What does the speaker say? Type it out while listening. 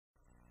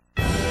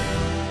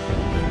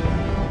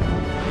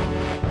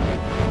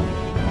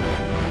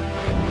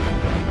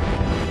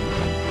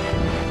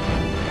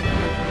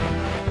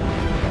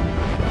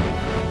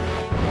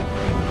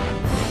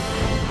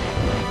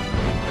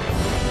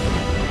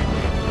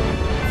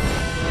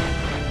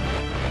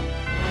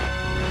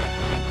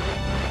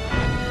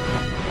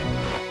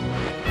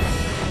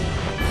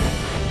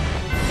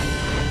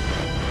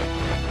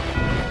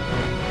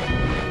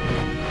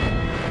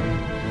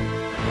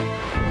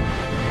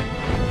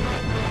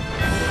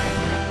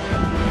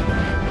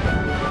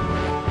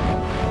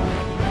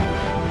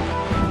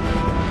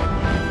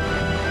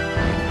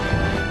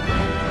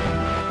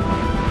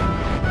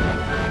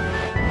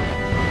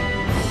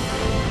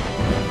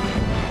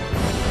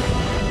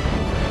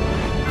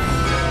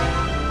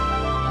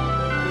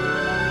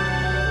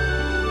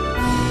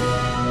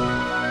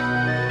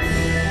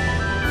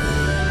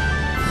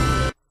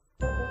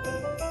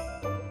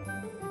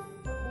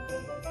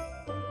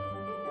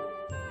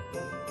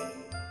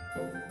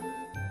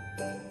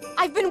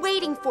I've been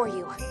waiting for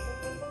you.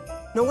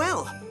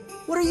 Noelle,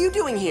 what are you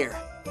doing here?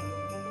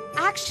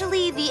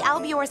 Actually, the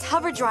Albior's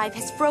hover drive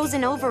has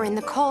frozen over in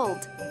the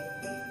cold.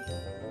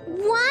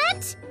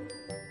 What?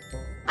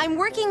 I'm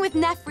working with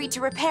Nefri to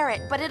repair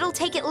it, but it'll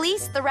take at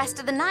least the rest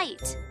of the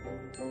night.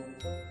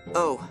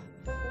 Oh,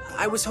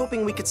 I was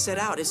hoping we could set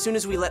out as soon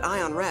as we let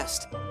Ion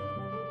rest.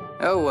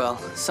 Oh well,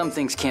 some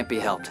things can't be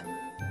helped.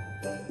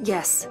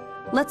 Yes.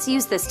 Let's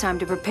use this time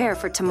to prepare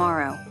for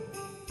tomorrow.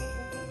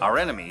 Our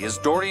enemy is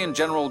Dorian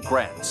General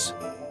Grants.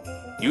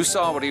 You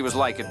saw what he was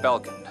like at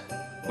Belkand.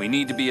 We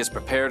need to be as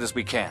prepared as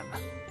we can.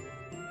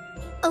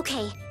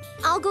 Okay,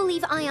 I'll go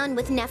leave Ion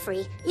with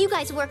Nefri. You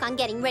guys work on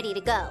getting ready to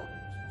go.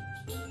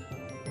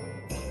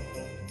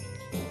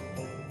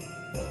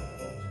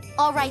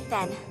 All right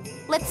then.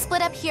 Let's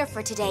split up here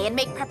for today and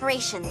make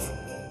preparations.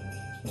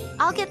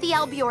 I'll get the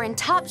Albior in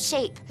top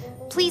shape.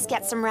 Please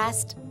get some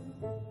rest.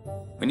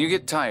 When you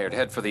get tired,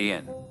 head for the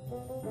inn.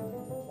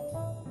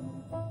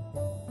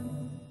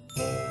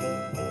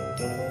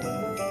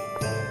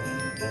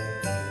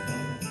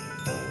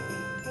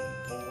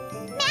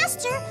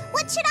 Master,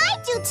 what should I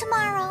do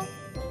tomorrow?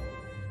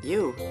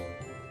 You?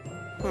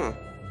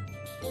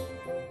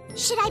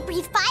 Should I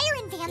breathe fire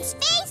in Van's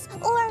face,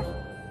 or...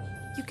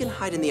 You can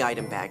hide in the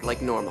item bag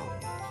like normal.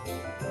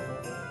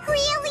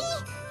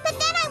 Really? But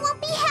then I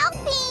won't be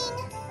helping.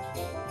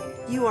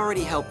 You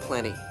already help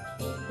plenty.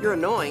 You're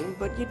annoying,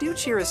 but you do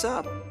cheer us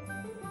up.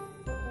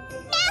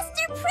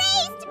 Master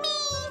praised me!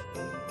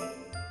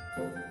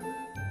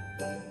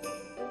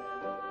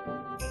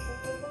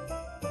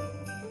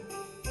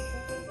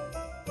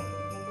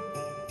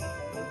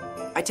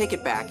 I take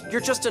it back.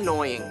 You're just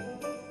annoying. Mew!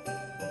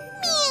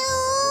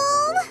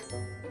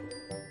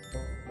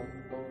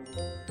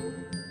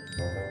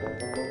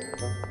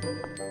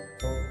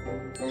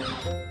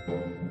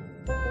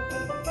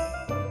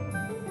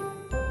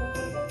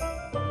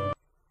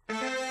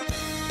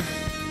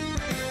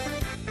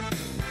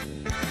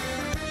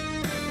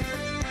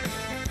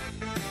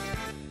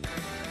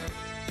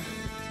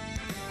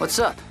 What's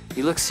up?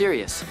 You look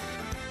serious.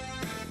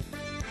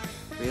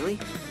 Really?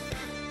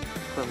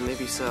 Well,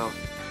 maybe so.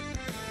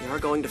 We are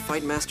going to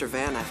fight Master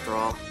Van after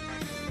all.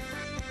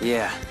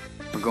 Yeah,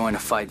 we're going to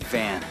fight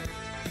Van.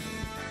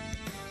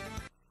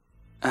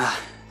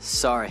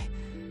 Sorry.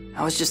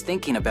 I was just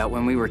thinking about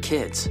when we were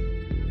kids.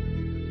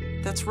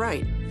 That's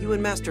right. You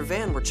and Master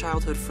Van were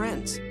childhood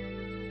friends.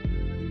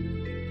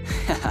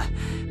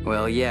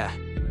 Well, yeah.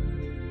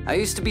 I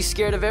used to be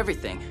scared of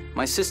everything.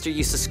 My sister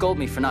used to scold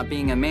me for not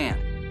being a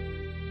man.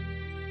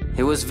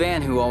 It was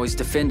Van who always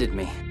defended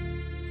me.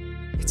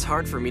 It's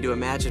hard for me to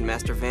imagine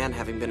Master Van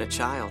having been a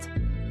child.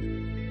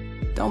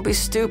 Don't be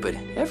stupid.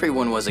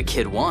 Everyone was a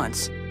kid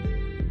once.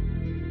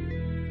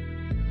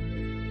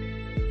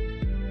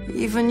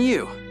 Even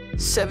you.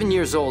 7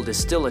 years old is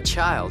still a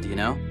child, you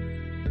know?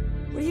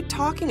 What are you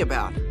talking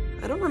about?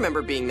 I don't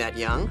remember being that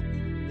young.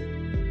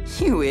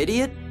 You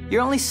idiot.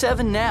 You're only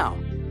 7 now.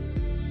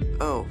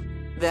 Oh,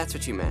 that's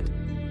what you meant.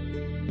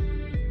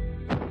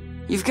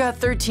 You've got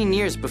 13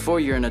 years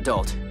before you're an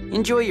adult.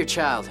 Enjoy your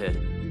childhood.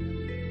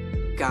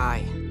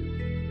 Guy,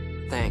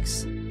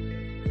 thanks.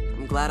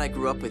 I'm glad I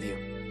grew up with you.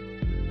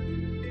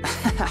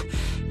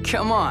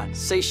 Come on,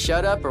 say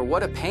shut up or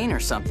what a pain or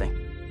something.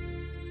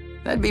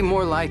 That'd be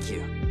more like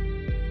you.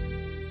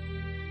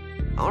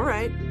 All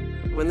right.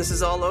 When this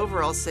is all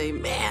over, I'll say,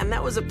 man,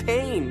 that was a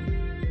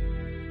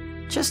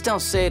pain. Just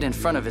don't say it in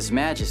front of His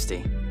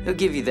Majesty. He'll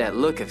give you that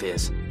look of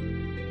his.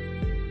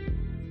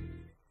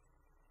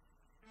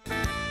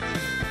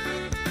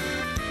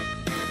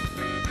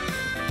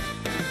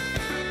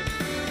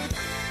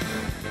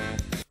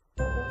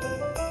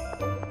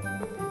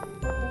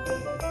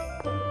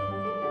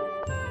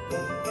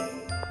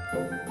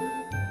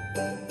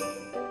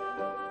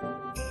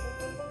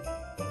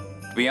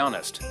 To be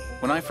honest,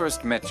 when I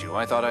first met you,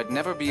 I thought I'd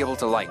never be able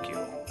to like you.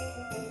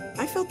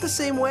 I felt the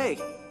same way.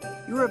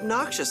 You were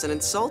obnoxious and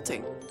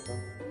insulting.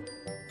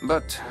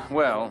 But,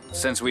 well,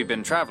 since we've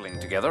been traveling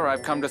together,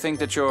 I've come to think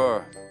that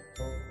you're...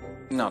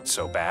 not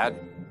so bad.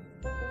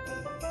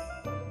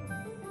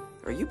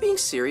 Are you being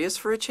serious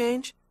for a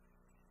change?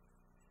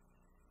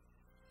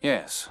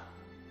 Yes.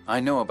 I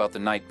know about the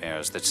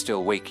nightmares that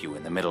still wake you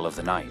in the middle of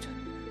the night.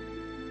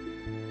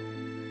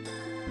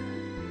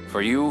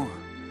 For you,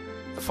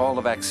 the fall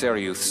of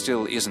Axariuth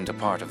still isn't a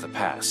part of the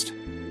past.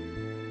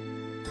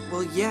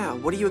 Well, yeah,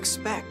 what do you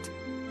expect?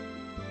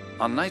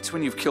 On nights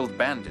when you've killed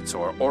bandits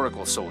or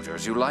Oracle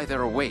soldiers, you lie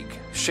there awake,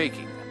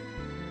 shaking.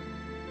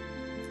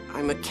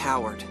 I'm a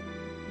coward.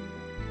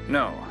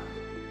 No,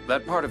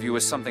 that part of you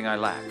is something I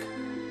lack.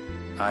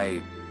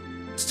 I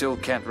still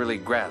can't really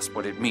grasp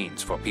what it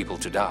means for people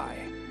to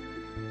die.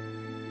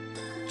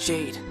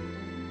 Jade.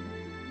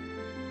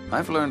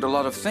 I've learned a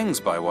lot of things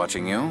by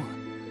watching you.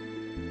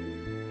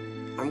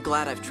 I'm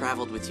glad I've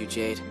traveled with you,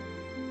 Jade.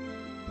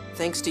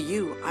 Thanks to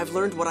you, I've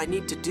learned what I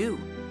need to do.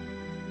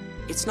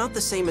 It's not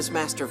the same as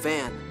Master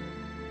Van,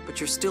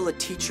 but you're still a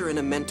teacher and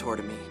a mentor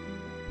to me.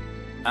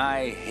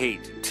 I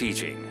hate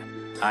teaching.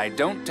 I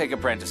don't take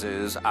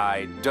apprentices,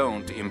 I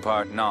don't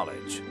impart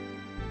knowledge.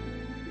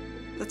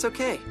 That's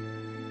okay.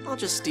 I'll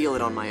just steal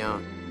it on my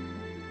own.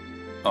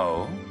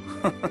 Oh?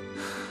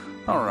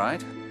 All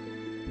right.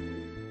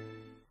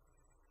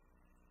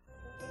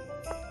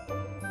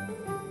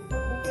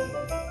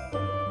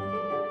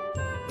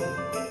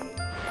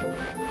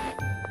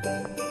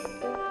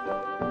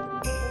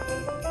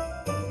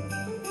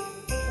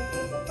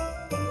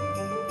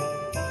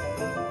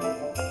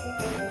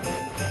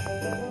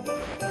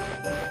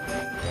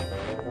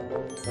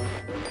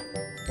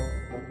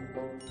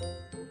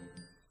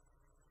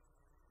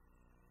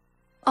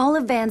 All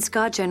of Van's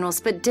god generals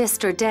but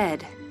Dist are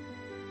dead.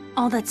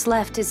 All that's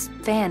left is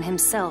Van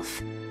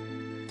himself.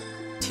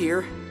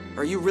 Tyr,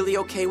 are you really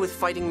okay with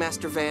fighting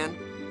Master Van?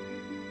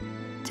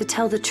 To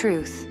tell the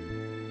truth,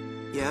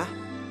 Yeah?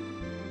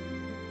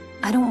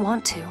 I don't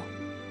want to.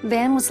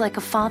 Van was like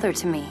a father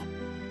to me.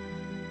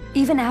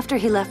 Even after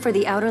he left for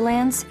the Outer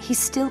Lands, he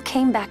still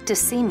came back to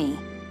see me.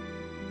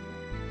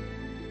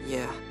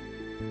 Yeah.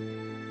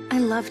 I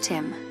loved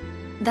him.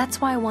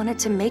 That's why I wanted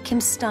to make him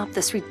stop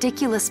this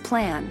ridiculous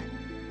plan.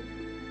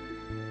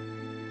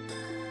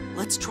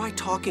 Let's try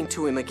talking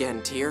to him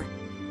again, Tyr.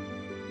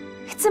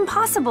 It's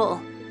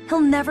impossible.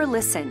 He'll never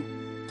listen.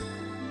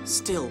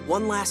 Still,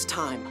 one last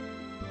time.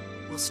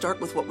 We'll start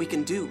with what we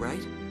can do,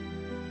 right?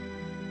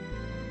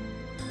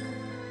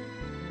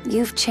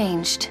 You've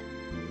changed.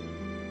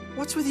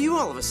 What's with you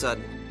all of a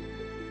sudden?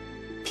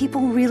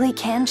 People really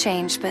can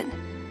change, but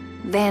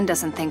Van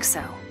doesn't think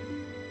so.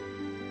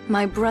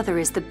 My brother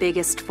is the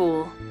biggest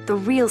fool, the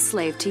real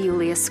slave to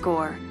Yulia's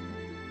score.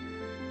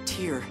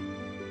 Tyr,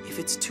 if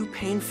it's too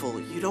painful,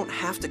 you don't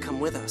have to come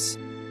with us.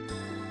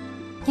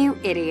 You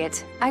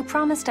idiot. I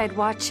promised I'd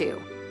watch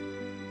you.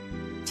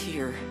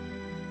 Tyr.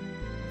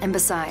 And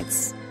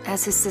besides,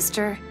 as his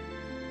sister,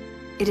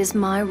 it is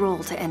my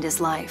role to end his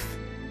life.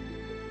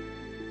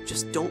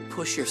 Just don't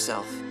push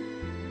yourself.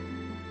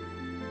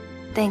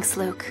 Thanks,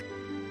 Luke.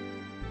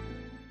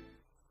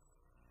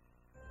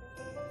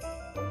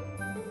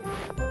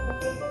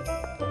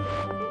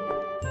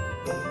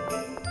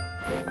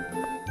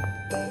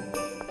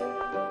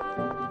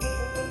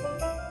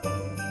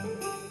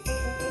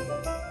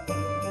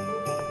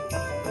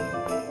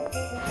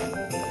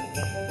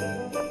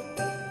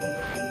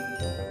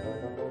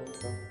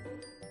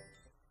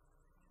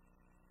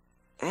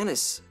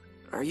 Annis,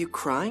 are you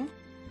crying?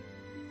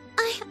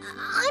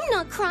 I'm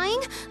not crying.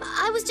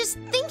 I was just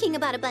thinking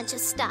about a bunch of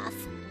stuff.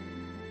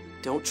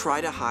 Don't try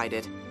to hide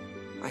it.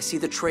 I see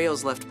the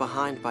trails left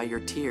behind by your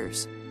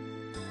tears.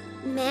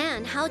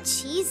 Man, how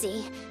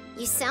cheesy.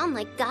 You sound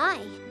like Guy.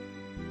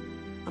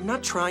 I'm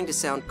not trying to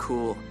sound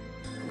cool.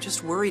 I'm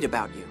just worried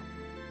about you.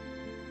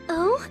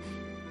 Oh?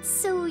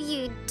 So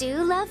you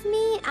do love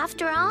me,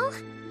 after all?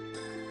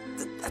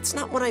 That's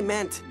not what I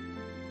meant.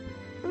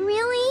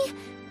 Really?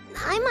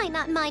 I might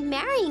not mind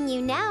marrying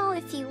you now,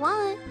 if you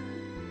want.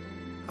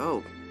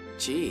 Oh,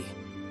 gee.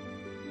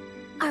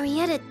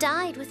 Arietta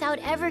died without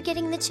ever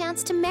getting the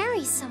chance to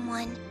marry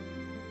someone.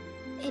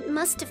 It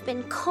must have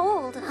been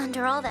cold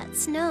under all that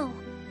snow.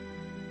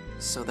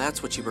 So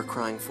that's what you were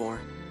crying for.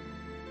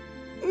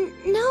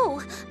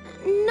 No,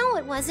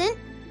 it wasn't.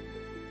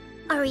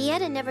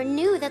 Arietta never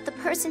knew that the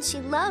person she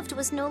loved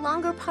was no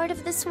longer part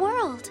of this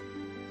world.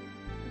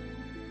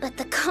 But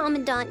the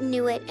Commandant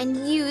knew it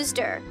and used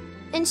her,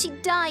 and she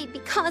died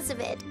because of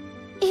it.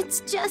 It's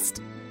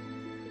just...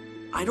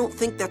 I don't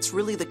think that's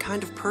really the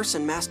kind of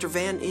person Master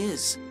Van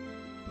is.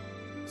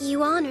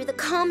 You honor the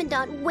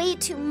Commandant way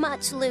too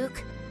much,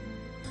 Luke.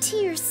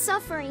 Tyr's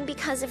suffering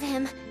because of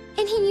him,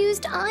 and he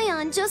used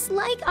Ion just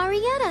like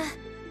Arietta.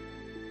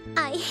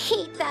 I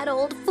hate that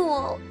old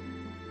fool.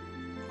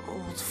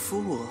 Old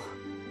fool.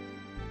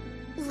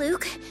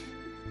 Luke,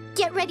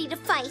 get ready to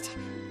fight.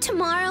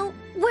 Tomorrow,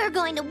 we're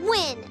going to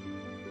win.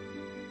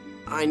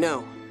 I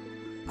know.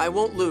 I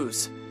won't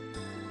lose.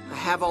 I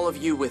have all of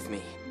you with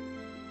me.